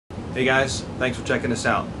Hey guys, thanks for checking this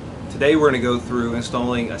out. Today we're going to go through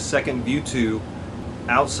installing a second Vue 2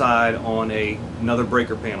 outside on another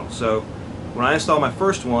breaker panel. So when I installed my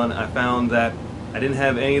first one, I found that I didn't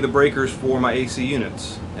have any of the breakers for my AC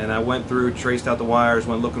units, and I went through, traced out the wires,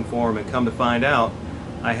 went looking for them, and come to find out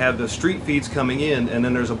I have the street feeds coming in, and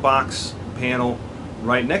then there's a box panel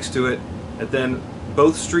right next to it, and then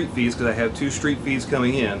both street feeds, because I have two street feeds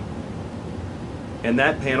coming in, and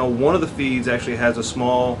that panel, one of the feeds actually has a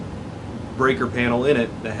small breaker panel in it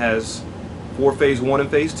that has 4 phase 1 and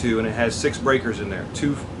phase 2, and it has 6 breakers in there,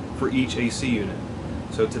 2 for each AC unit.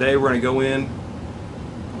 So today we're going to go in,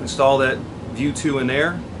 install that Vue 2 in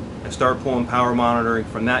there, and start pulling power monitoring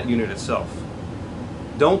from that unit itself.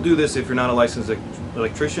 Don't do this if you're not a licensed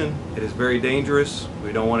electrician. It is very dangerous.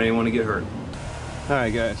 We don't want anyone to get hurt.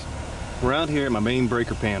 Alright guys, we're out here at my main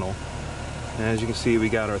breaker panel, and as you can see we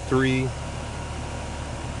got our 3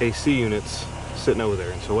 AC units sitting over there.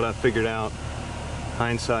 And so what I figured out,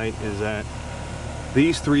 hindsight, is that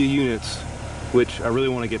these 3 units, which I really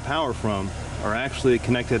want to get power from, are actually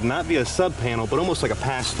connected not via a sub panel, but almost like a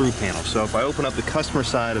pass-through panel. So if I open up the customer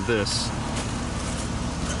side of this,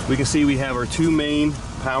 we can see we have our 2 main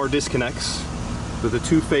power disconnects with the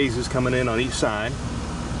 2 phases coming in on each side.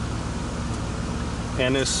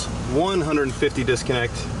 And this 150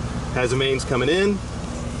 disconnect has the mains coming in,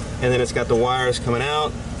 and then it's got the wires coming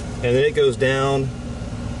out, and then it goes down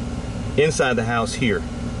inside the house here.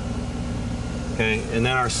 Okay, and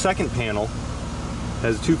then our second panel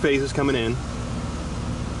has 2 phases coming in,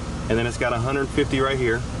 and then it's got 150 right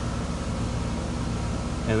here,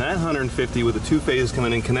 and that 150 with the 2 phases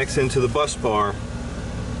coming in connects into the bus bar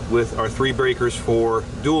with our 3 breakers for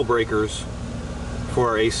dual breakers for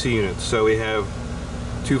our AC units. So we have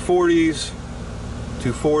 240s,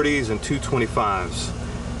 240s, and 225s.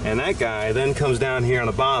 And that guy then comes down here on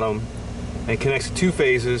the bottom and connects to 2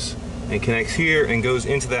 phases and connects here and goes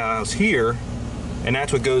into the house here, and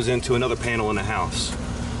that's what goes into another panel in the house.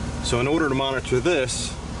 So in order to monitor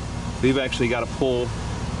this, we've actually got to pull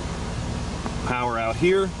power out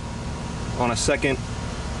here on a second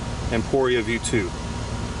Emporia Vue 2.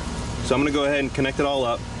 So I'm going to go ahead and connect it all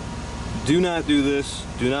up. Do not do this.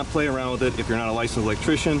 Do not play around with it if you're not a licensed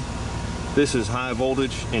electrician. This is high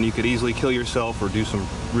voltage, and you could easily kill yourself or do some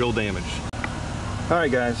real damage. Alright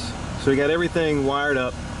guys, so we got everything wired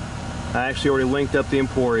up. I actually already linked up the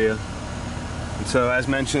Emporia. And so as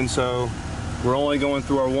mentioned, so we're only going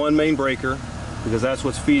through our 1 main breaker because that's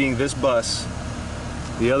what's feeding this bus.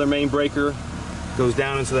 The other main breaker goes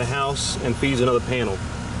down into the house and feeds another panel.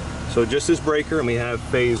 So just this breaker, and we have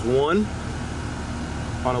phase 1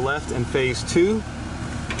 on the left and phase 2.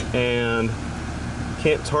 And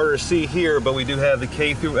it's harder to see here, but we do have the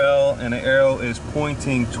K through L, and the arrow is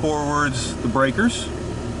pointing towards the breakers.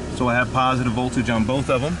 So I have positive voltage on both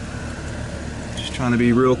of them. Just trying to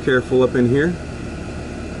be real careful up in here.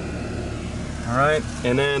 All right,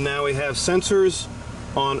 and then now we have sensors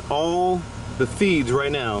on all the feeds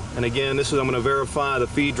right now. And again, this is, I'm going to verify the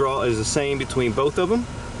feed draw is the same between both of them.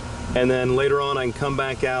 And then later on I can come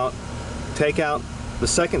back out, take out the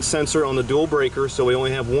second sensor on the dual breaker, so we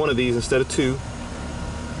only have 1 of these instead of 2.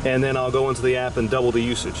 And then I'll go into the app and double the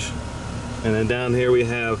usage. And then down here we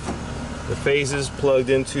have the phases plugged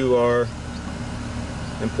into our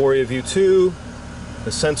Emporia Vue 2, the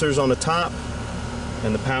sensors on the top,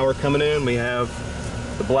 and the power coming in. We have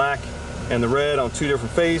the black and the red on 2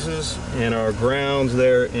 different phases, and our grounds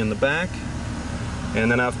there in the back. And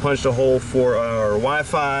then I've punched a hole for our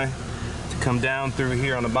Wi-Fi to come down through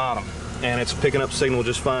here on the bottom, and it's picking up signal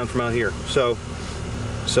just fine from out here. So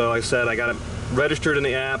like I said, I got it registered in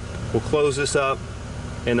the app. We'll close this up,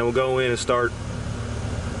 and then we'll go in and start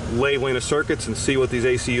labeling the circuits and see what these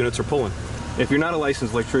AC units are pulling. If you're not a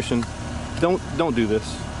licensed electrician, don't do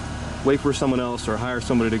this. Wait for someone else or hire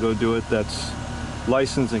somebody to go do it that's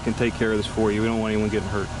licensed and can take care of this for you. We don't want anyone getting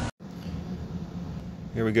hurt.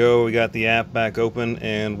 Here we go, we got the app back open,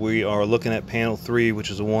 and we are looking at panel 3, which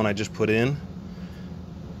is the one I just put in.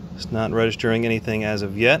 It's not registering anything as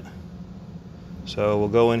of yet. So we'll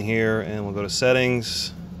go in here and we'll go to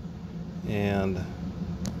settings and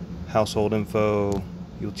household info,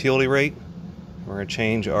 utility rate. We're going to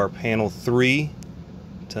change our panel 3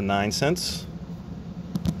 to 9 cents.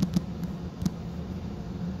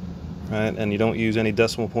 Right, and you don't use any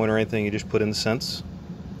decimal point or anything, you just put in the cents.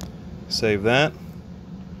 Save that.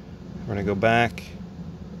 We're going to go back,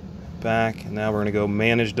 and now we're going to go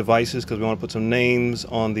manage devices because we want to put some names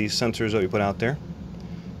on these sensors that we put out there.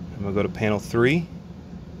 And we'll go to panel 3.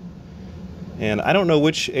 And I don't know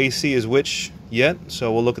which AC is which yet,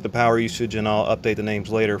 so we'll look at the power usage and I'll update the names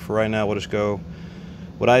later. For right now, we'll just go.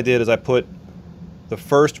 What I did is I put the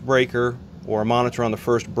first breaker, or a monitor on the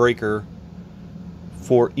first breaker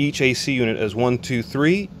for each AC unit as 1, 2,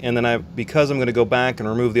 3, and then because I'm going to go back and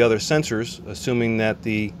remove the other sensors, assuming that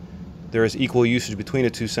there is equal usage between the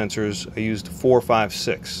two sensors, I used 4, 5,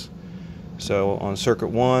 6. So on circuit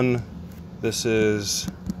 1, this is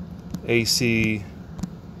AC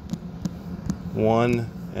 1,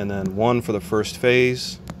 and then 1 for the first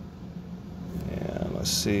phase. And let's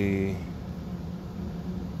see,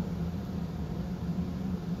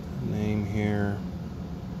 name here,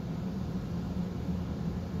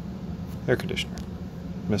 air conditioner,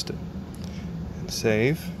 missed it, and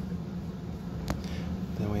save.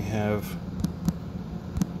 Then we have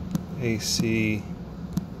AC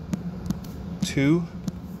 2,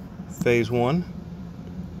 phase 1,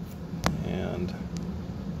 and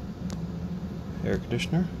air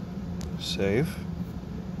conditioner, save.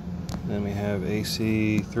 Then we have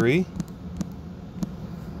AC 3,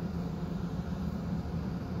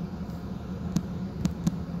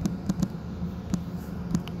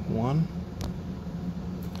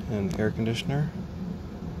 and air conditioner,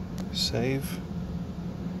 save.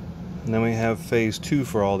 And then we have phase 2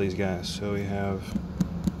 for all these guys. So we have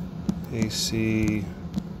AC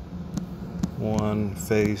 1,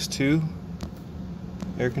 phase 2,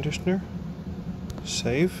 air conditioner,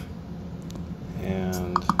 save.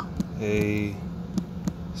 And AC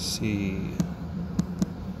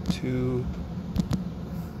 2,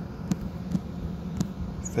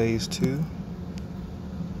 phase 2,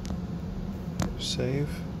 save.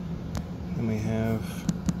 Then we have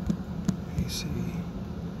AC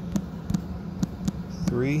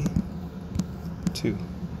 3, 2,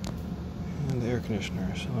 and the air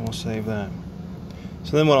conditioner. So then we'll save that.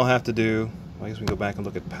 So then what I'll have to do, I guess we can go back and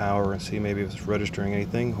look at power and see maybe if it's registering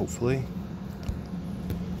anything, hopefully.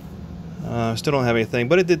 Still don't have anything,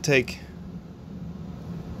 but it did take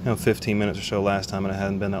 15 minutes or so last time, and it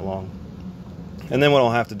hadn't been that long. And then what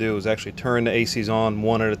I'll have to do is actually turn the ACs on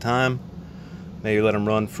one at a time, maybe let them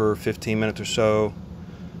run for 15 minutes or so,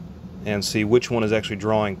 and see which one is actually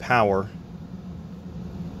drawing power,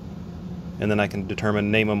 and then I can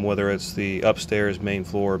name them, whether it's the upstairs, main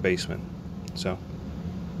floor, or basement. So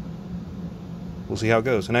we'll see how it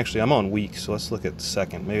goes. And actually I'm on week, so let's look at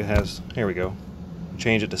second. Maybe it has, here we go,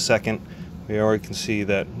 change it to second. We already can see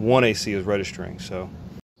that one AC is registering. So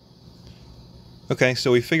okay,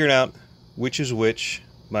 so we figured out which is which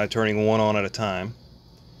by turning one on at a time.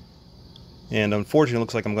 And unfortunately, it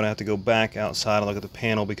looks like I'm going to have to go back outside and look at the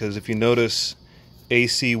panel, because if you notice,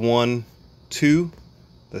 AC 1, 2,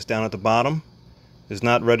 that's down at the bottom, is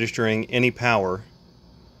not registering any power,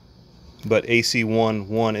 but AC 1,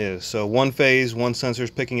 1 is. So one phase, one sensor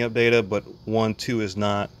is picking up data, but 1, 2 is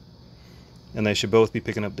not. And they should both be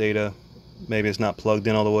picking up data. Maybe it's not plugged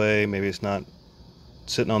in all the way, maybe it's not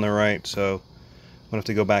sitting on the right, so I'm going to have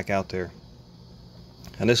to go back out there.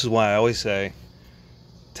 And this is why I always say,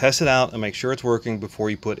 test it out and make sure it's working before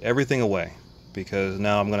you put everything away, because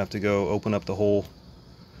now I'm going to have to go open up the whole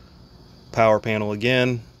power panel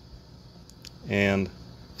again and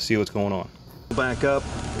see what's going on. Back up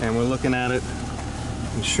and we're looking at it,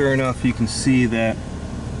 and sure enough you can see that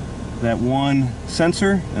one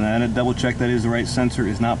sensor, and I had to double check that is the right sensor,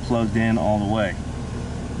 is not plugged in all the way.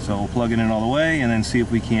 So we'll plug it in all the way and then see if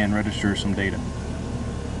we can register some data.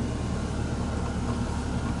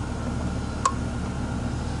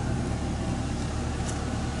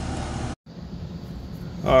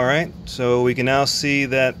 Alright, so we can now see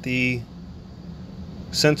that the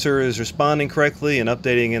sensor is responding correctly and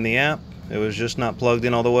updating in the app. It was just not plugged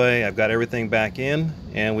in all the way. I've got everything back in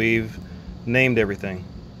and we've named everything.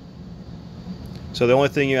 So the only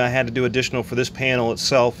thing I had to do additional for this panel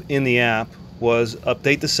itself in the app was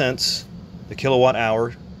update the sense, the kilowatt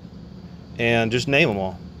hour, and just name them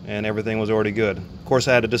all, and everything was already good. Of course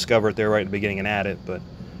I had to discover it there right at the beginning and add it, but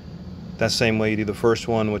that's the same way you do the first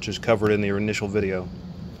one, which is covered in the initial video.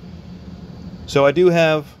 So I do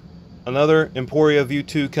have another Emporia Vue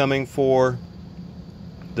 2 coming for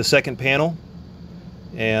the second panel,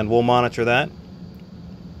 and we'll monitor that.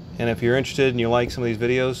 And if you're interested and you like some of these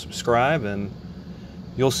videos, subscribe, and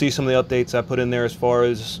you'll see some of the updates I put in there as far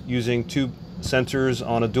as using two sensors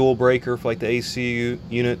on a dual breaker for like the AC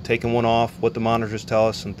unit, taking one off, what the monitors tell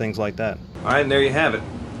us, and things like that. Alright, and there you have it.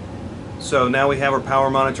 So now we have our power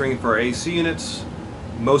monitoring for our AC units,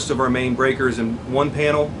 most of our main breakers in one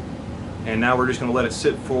panel, and now we're just going to let it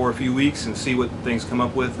sit for a few weeks and see what things come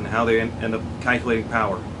up with and how they end up calculating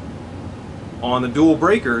power. On the dual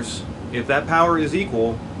breakers, if that power is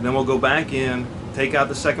equal, then we'll go back in, take out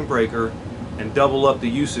the second breaker, and double up the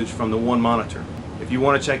usage from the one monitor. If you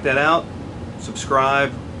want to check that out,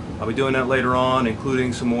 subscribe. I'll be doing that later on,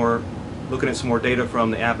 including some more looking at some more data from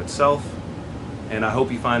the app itself, and I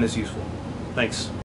hope you find this useful. Thanks.